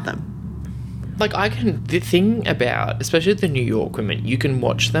thing about them. Like, the thing about especially the New York women, you can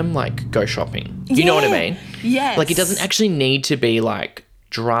watch them like go shopping. You know what I mean? Yes. Like, it doesn't actually need to be like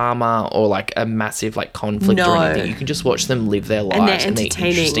drama or like a massive like conflict or anything. You can just watch them live their lives and they're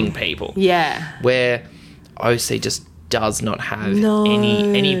interesting people. Yeah. Where OC just does not have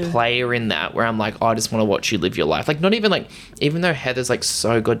any player in that where I'm like, I just want to watch you live your life. Like, not even like, even though Heather's like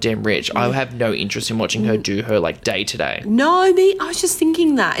so goddamn rich, I have no interest in watching her do her like day to day. No, I was just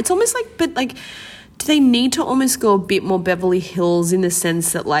thinking that. It's almost like, but like, do they need to almost go a bit more Beverly Hills in the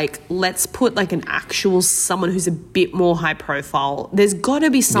sense that like, let's put like an actual someone who's a bit more high profile. There's got to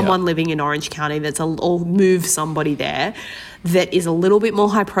be someone living in Orange County or move somebody there that is a little bit more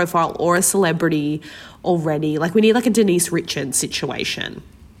high profile or a celebrity already. Like, we need like a Denise Richards situation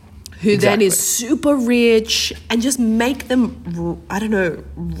who then is super rich and just make them, I don't know,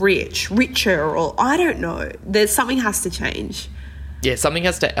 richer or I don't know. Something has to change. Yeah, something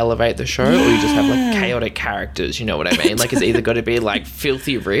has to elevate the show or you just have like chaotic characters, you know what I mean? Like, it's either got to be like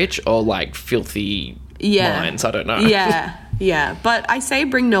filthy rich or like filthy minds, I don't know. Yeah. But I say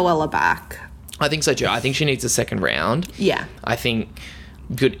bring Noella back. I think so too. I think she needs a second round. Yeah. I think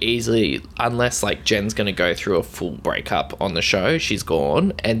could easily, unless like Jen's going to go through a full breakup on the show, she's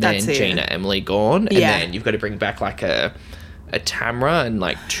gone, and then Gina, Emily gone, and then you've got to bring back like a Tamra and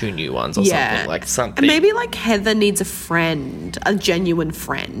like 2 new ones or something. And maybe like Heather needs a friend, a genuine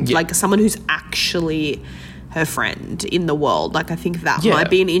friend, like someone who's actually her friend in the world. Like, I think that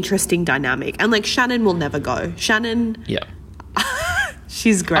might be an interesting dynamic. And like Shannon will never go. Shannon,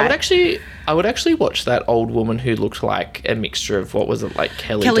 she's great. I would actually watch that old woman who looked like a mixture of, what was it, like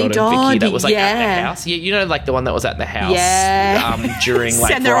Kelly Dodd Dodd, and Vicky, that was like yeah. at the house. Yeah, you know, like the one that was at the house during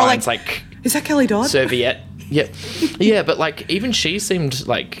like And they're all Brian's like is that Kelly Dodd? serviette. Yep. Yeah, but like even she seemed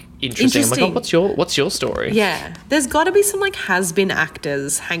like interesting. I'm like, oh, what's your story? Yeah. There's got to be some like has-been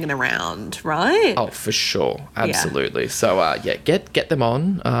actors hanging around, right? Oh, for sure. Absolutely. So, get them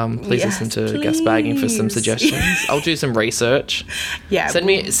on. Please Yes, listen to Gus Bagging for some please. suggestions. I'll do some research. Yeah. Send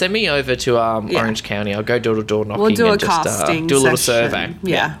me over to Orange County. I'll go door to door knocking We'll do a and just casting do a little session. survey.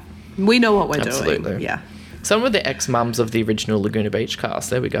 Yeah. We know what we're Absolutely. doing. Yeah. Some of the ex-mums of the original Laguna Beach cast.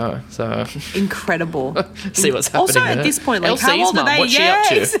 There we go. So Incredible. see what's happening Also, there. at this point, like, LC's how old are mum, they? what's she up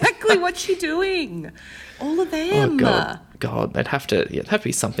to? Exactly. What's she doing? All of them. Oh God, there'd have to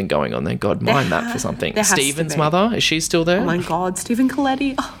be something going on there. God, mind that for something. there has to Steven's be. mother, is she still there? Oh my God, Stephen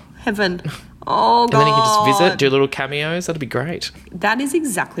Coletti. Oh, heaven. Oh God. And then he can just visit, do little cameos. That'd be great. That is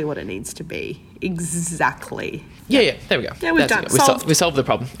exactly what it needs to be. Exactly. Yeah. There we go. Yeah, we've That's done. it. We solved the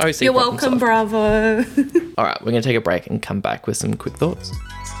problem. OC You're problem welcome, solved. bravo. All right, we're going to take a break and come back with some quick thoughts.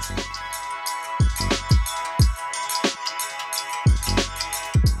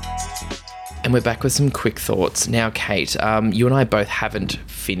 And we're back with some quick thoughts. Now, Kate, you and I both haven't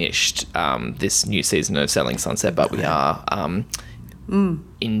finished this new season of Selling Sunset, but we are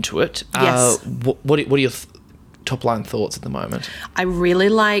into it. Yes. What are your top line thoughts at the moment? I really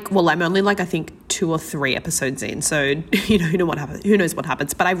like. Well, I'm only like I think 2 or 3 episodes in, so who knows what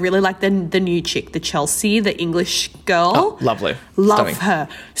happens. But I really like the new chick, the Chelsea, the English girl. Oh, lovely. Love Stunning. her.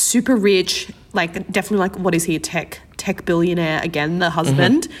 Super rich. Like definitely like what is he, a tech billionaire again? The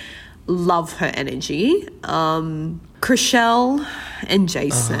husband. Love her energy. Chriselle and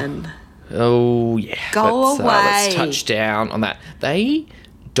Jason. Oh, yeah. Go Let's away. touch down on that. They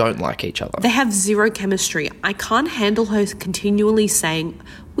don't like each other. They have zero chemistry. I can't handle her continually saying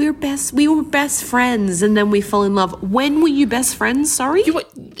we were best friends and then we fell in love. When were you best friends? Sorry? You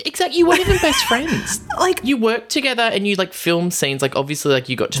weren't even best friends. Like- you worked together and you like filmed scenes. Like obviously, like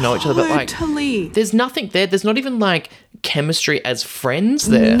you got to know each other, but like Totally. there's nothing there. There's not even like chemistry as friends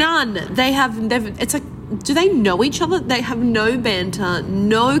there. None. It's like, do they know each other? They have no banter,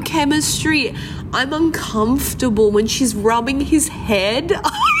 no chemistry. I'm uncomfortable when she's rubbing his head.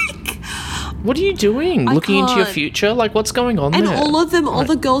 What are you doing? Looking into your can't. future? Like what's going on And there? all of them, all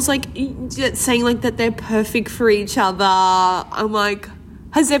the girls, like saying like that they're perfect for each other. I'm like,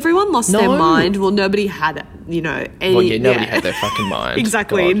 has everyone lost their No. mind? Well, nobody had, any. Nobody had their fucking mind.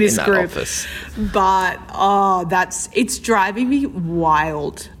 Exactly, God, in this that group. office. But it's driving me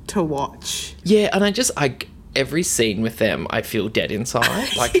wild to watch. Yeah, and every scene with them, I feel dead inside.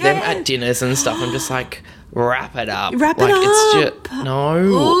 Like them Yeah. at dinners and stuff. I'm just like, wrap it up. Wrap it like, It's up. just no.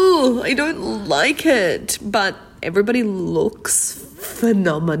 Oh, I don't like it. But everybody looks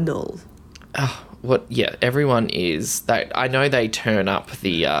phenomenal. Yeah, everyone is. I know they turn up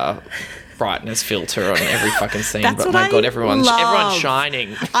the brightness filter on every fucking scene, That's but what my I God, everyone's love.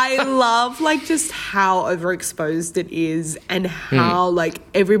 shining. I love like just how overexposed it is and how like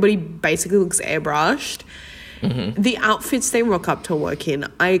everybody basically looks airbrushed. Mm-hmm. The outfits they rock up to work in,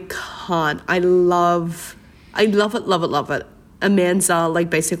 I can't. I love it. Amanza like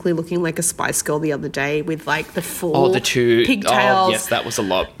basically looking like a Spice Girl the other day with like the full The two pigtails. Oh, yes, that was a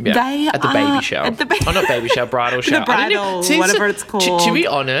lot. Yeah. They at the are- baby shower. at the not baby shower, bridal shower. I didn't bridal, see, whatever it's To called. be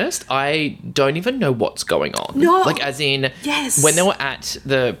honest, I don't even know what's going on. No. Like, as in, Yes. when they were at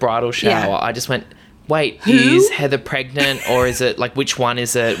the bridal shower, Yeah. I just went, wait, Who? is Heather pregnant, or is it like which one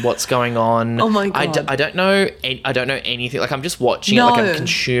is it? What's going on? Oh my God. I don't know. I don't know anything. Like, I'm just watching it, like I'm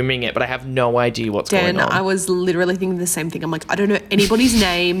consuming it, but I have no idea what's Dan, going on. I was literally thinking the same thing. I'm like, I don't know anybody's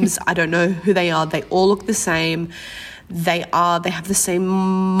names. I don't know who they are. They all look the same. They have the same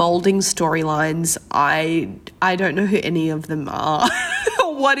molding storylines. I don't know who any of them are.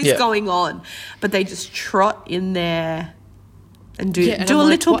 What is going on? But they just trot in there and do and a I'm like,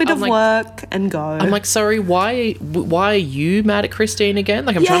 little what? bit I'm of like- work and go. I'm like, sorry, why are you mad at Christine again?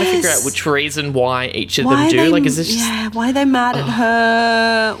 Like, I'm trying to figure out Yes. which reason why each of why them do. are they, Like, is this just... yeah? Why are they mad at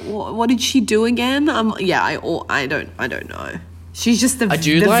her? What did she do again? I don't know. She's just the like-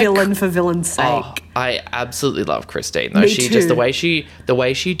 villain for villain's sake. Oh, I absolutely love Christine though. Me She too. just the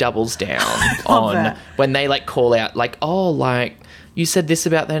way she doubles down on it. when they like call out like, oh, like you said this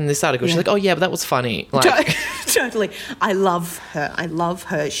about that in this article. She's like, oh yeah, but that was funny. Like, Totally. I love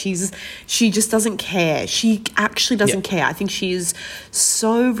her. She just doesn't care. She actually doesn't care. I think she's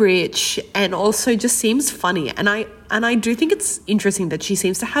so rich and also just seems funny. And I do think it's interesting that she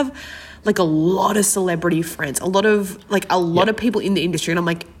seems to have like a lot of celebrity friends, a lot of people in the industry. And I'm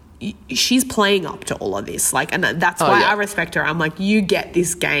like, she's playing up to all of this. Like, and that's why I respect her. I'm like, you get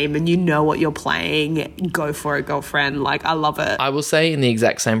this game and you know what you're playing. Go for it, girlfriend. Like, I love it. I will say in the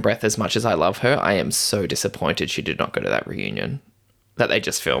exact same breath, as much as I love her, I am so disappointed she did not go to that reunion that they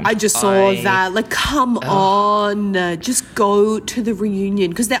just filmed. I just saw that. Like, come on. Just go to the reunion.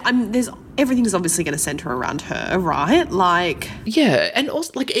 Because there's everything's obviously going to center around her, right? Like... Yeah, and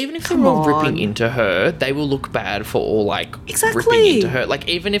also, like, even if they're all ripping into her, they will look bad for all, like, exactly. ripping into her. Like,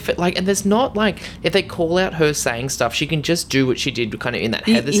 even if it, like... And there's not, like... If they call out her saying stuff, she can just do what she did kind of in that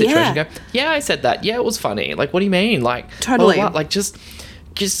Heather situation. Go, yeah, I said that. Yeah, it was funny. Like, what do you mean? Like... Totally. Well, like, just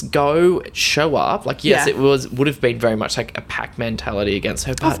go, show up. Like, yes, it would have been very much like a pack mentality against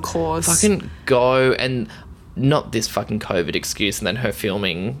her, but of course, fucking go. And not this fucking COVID excuse and then her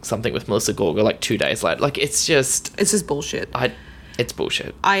filming something with Melissa Gorga like 2 days later. Like, it's just bullshit. It's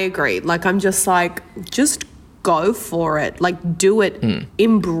bullshit. I agree. Like, I'm just like, just go for it. Like, do it.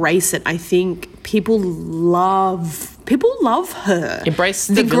 Embrace it. I think people love her. Embrace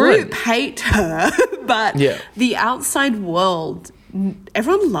the group hate her, but the outside world,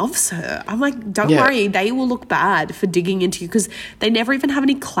 everyone loves her. I'm like, don't worry, they will look bad for digging into you because they never even have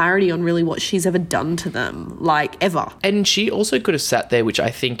any clarity on really what she's ever done to them, like, ever. And she also could have sat there, which I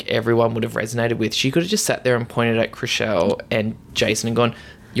think everyone would have resonated with. She could have just sat there and pointed at Chrishell and Jason and gone,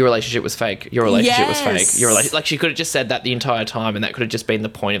 your relationship was fake. Your relationship was fake. Like, she could have just said that the entire time, and that could have just been the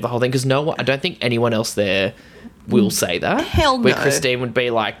point of the whole thing. Because I don't think anyone else there will say that. Hell no. Where Christine would be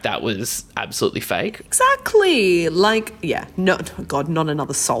like, that was absolutely fake. Exactly. Like, yeah, not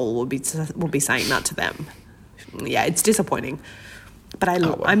another soul will be saying that to them. Yeah, it's disappointing. But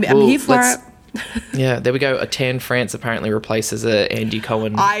I'm here for it. Yeah, there we go. A tan France apparently replaces a Andy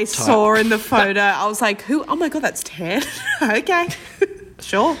Cohen I type. saw in the photo. I was like, who? Oh my God, that's tan. Okay.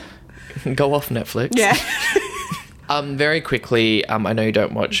 Sure. Go off Netflix. Yeah. Very quickly, I know you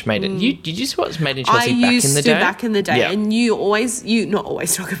don't watch Made in... Did you watch Made in Chelsea back in the day? Yeah. And you not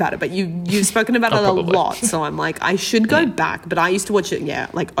always talk about it, but you've spoken about it a lot. So I'm like, I should go back. But I used to watch it,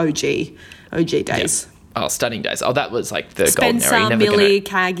 like OG days. Yeah. Oh, stunning days. Oh, that was like the Spencer, golden era. Millie,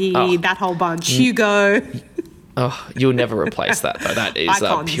 Caggie, that whole bunch. Hugo. Oh, you'll never replace that, though. That is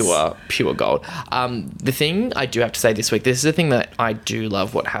pure gold. The thing I do have to say this week, this is the thing that I do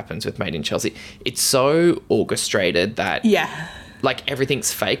love what happens with Made in Chelsea. It's so orchestrated that like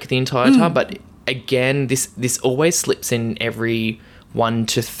everything's fake the entire time. But again, this always slips in every 1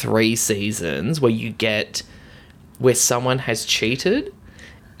 to 3 seasons where someone has cheated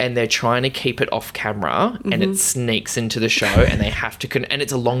and they're trying to keep it off camera and it sneaks into the show and they have to and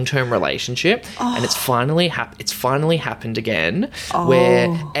it's a long-term relationship and it's finally happened again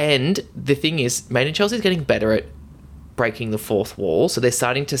and the thing is, Made in Chelsea is getting better at breaking the fourth wall. So they're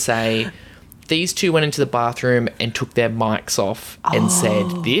starting to say, these two went into the bathroom and took their mics off and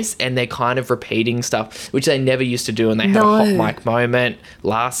said this, and they're kind of repeating stuff, which they never used to do, and they had a hot mic moment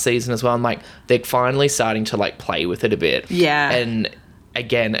last season as well. I'm like, they're finally starting to like play with it a bit. Yeah. And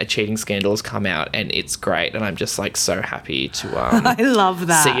again, a cheating scandal has come out and it's great, and I'm just like so happy to I love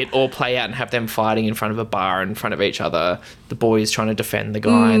that. see it all play out and have them fighting in front of a bar in front of each other, the boys trying to defend the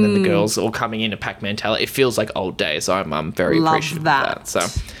guy and then the girls all coming in a pack mentality. It feels like old days. I'm very appreciative of that. So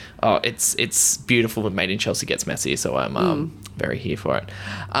it's beautiful when Made in Chelsea gets messy, so I'm very here for it.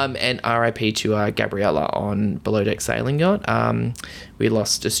 And RIP to Gabriella on Below Deck Sailing Yacht. We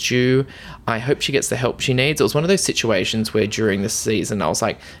lost a Stu. I hope she gets the help she needs. It was one of those situations where during the season I was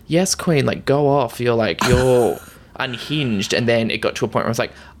like, yes, Queen, like, go off. You're unhinged. And then it got to a point where I was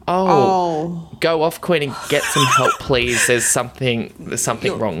like, go off, Queen, and get some help, please. There's something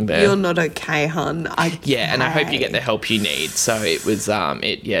wrong there. You're not okay, hun. Yeah, and I hope you get the help you need. So it was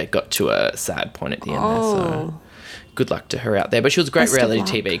it got to a sad point at the end there. So good luck to her out there. But she was a great reality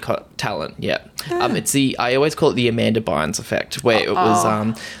TV talent. Yeah. It's I always call it the Amanda Bynes effect, where it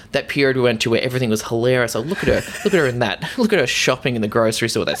was that period we went to where everything was hilarious. Oh, look at her in that. Look at her shopping in the grocery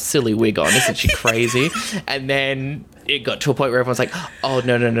store with that silly wig on. Isn't she crazy? And then it got to a point where everyone's like, oh,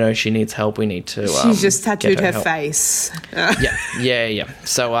 no, she needs help. We need to she's just tattooed her face. Yeah.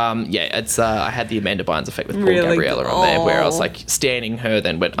 So, it's I had the Amanda Bynes effect with Paul Gabriella on there, where I was like standing her,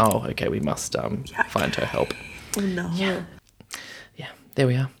 then went, oh, okay, we must find her help. Oh, no. Yeah, there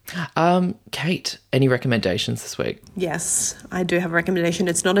we are. Kate, any recommendations this week? Yes, I do have a recommendation.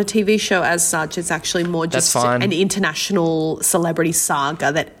 It's not a TV show as such. It's actually more just an international celebrity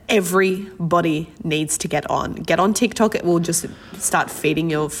saga that everybody needs to get on. Get on TikTok. It will just start feeding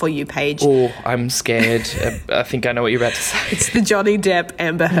your For You page. Oh, I'm scared. I think I know what you're about to say. It's the Johnny Depp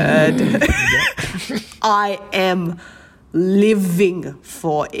Amber Heard. I am living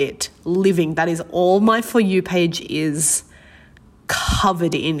for it. That is all my For You page is.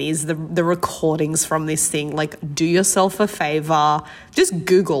 covered in is the recordings from this thing. Like, do yourself a favor, just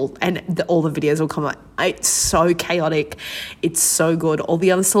Google and all the videos will come up. It's so chaotic. It's so good. All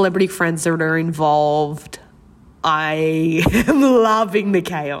the other celebrity friends that are involved, I am loving the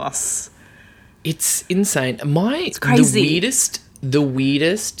chaos. It's insane. It's crazy. The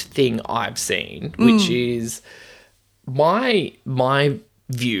weirdest thing I've seen, which is my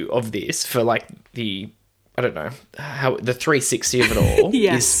view of this for like I don't know how the 360 of it all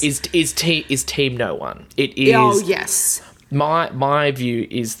yes. is team no one. It is. Oh yes. My view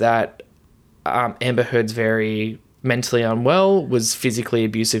is that Amber Heard's very mentally unwell, was physically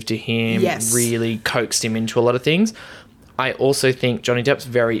abusive to him, yes. really coaxed him into a lot of things. I also think Johnny Depp's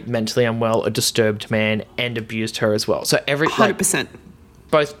very mentally unwell, a disturbed man, and abused her as well. So 100%.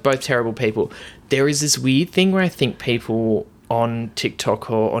 Both terrible people. There is this weird thing where I think people on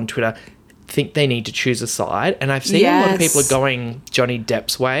TikTok or on Twitter think they need to choose a side, and I've seen a lot of people are going Johnny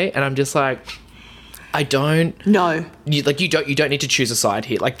Depp's way, and I'm just like, I don't. No. You don't need to choose a side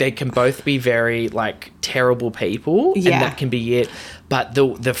here. Like, they can both be very like terrible people, and that can be it. But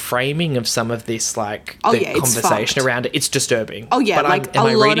the framing of some of this, like conversation around it, it's disturbing. Oh yeah, but like am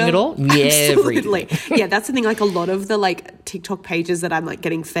I reading it all? Yeah, absolutely. Yeah, that's the thing. Like, a lot of the like TikTok pages that I'm like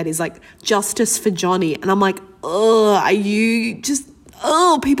getting fed is like justice for Johnny, and I'm like, oh, are you just?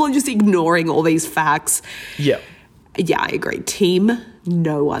 Oh, people are just ignoring all these facts. Yeah. Yeah, I agree. Team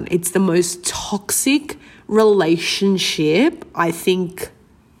no one. It's the most toxic relationship, I think,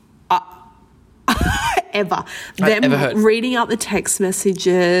 ever. I've ever heard. Reading out the text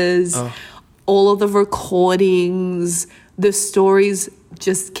messages, all of the recordings, the stories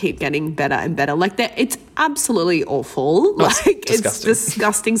just keep getting better and better. Like, it's absolutely awful. It's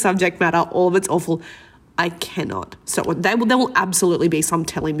disgusting subject matter. All of it's awful. I cannot. So there will absolutely be some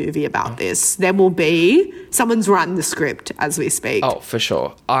telemovie about this. There will be. Someone's writing the script as we speak. Oh, for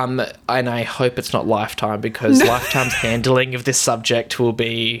sure. And I hope it's not Lifetime, because Lifetime's handling of this subject will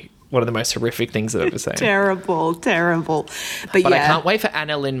be one of the most horrific things I've ever seen. Terrible. But I can't wait for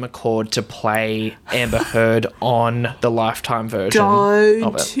Annalyn McCord to play Amber Heard on the Lifetime version of it.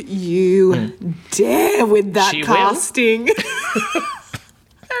 Don't you dare with that casting.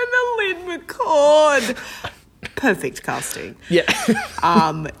 Annalyn McCord. Perfect casting. Yeah.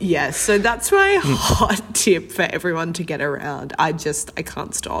 Yeah, so that's my hot tip for everyone to get around. I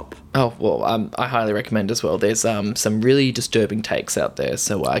can't stop. Oh, well, I highly recommend as well. There's some really disturbing takes out there,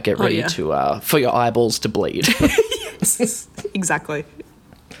 so get ready to for your eyeballs to bleed. Yes, exactly.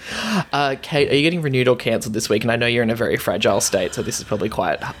 Kate, are you getting renewed or cancelled this week? And I know you're in a very fragile state, so this is probably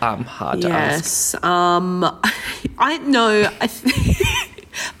quite hard to ask. Yes. I know.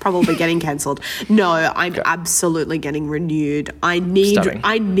 Probably getting cancelled. No, I'm absolutely getting renewed. I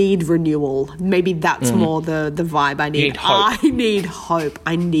need renewal. Maybe that's more the vibe I need. I need hope.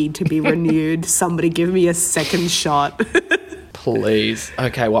 I need to be renewed. Somebody give me a second shot. Please.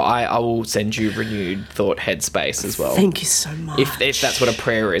 Okay, well, I will send you renewed thought headspace as well. Thank you so much. If that's what a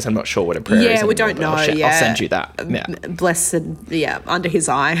prayer is. I'm not sure what a prayer is. Yeah, we don't know. I'll send you that. Yeah. Blessed, under his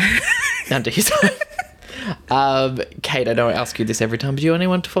eye. Under his eye. Kate, I know I ask you this every time, but do you want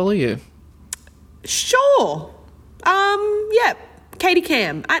anyone to follow you? Sure. Yeah. Katie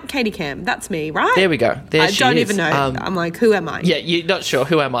Cam, at Katie Cam. That's me, right? There we go. I don't even know. I'm like, who am I? Yeah, you're not sure.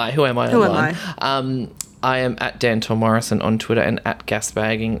 Who am I? Who am I? I am at Dan Tom Morrison on Twitter and at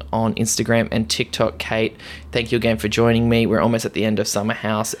Gasbagging on Instagram and TikTok. Kate, thank you again for joining me. We're almost at the end of Summer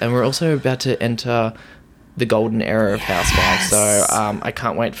House, and we're also about to enter the golden era of Housewives. So I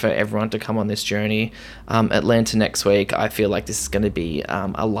can't wait for everyone to come on this journey. Atlanta next week. I feel like this is going to be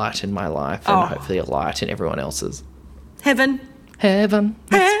a light in my life and hopefully a light in everyone else's. Heaven.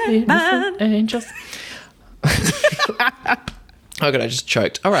 Angels. Oh God, I just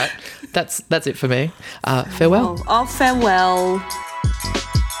choked. All right, that's it for me. Farewell. Farewell.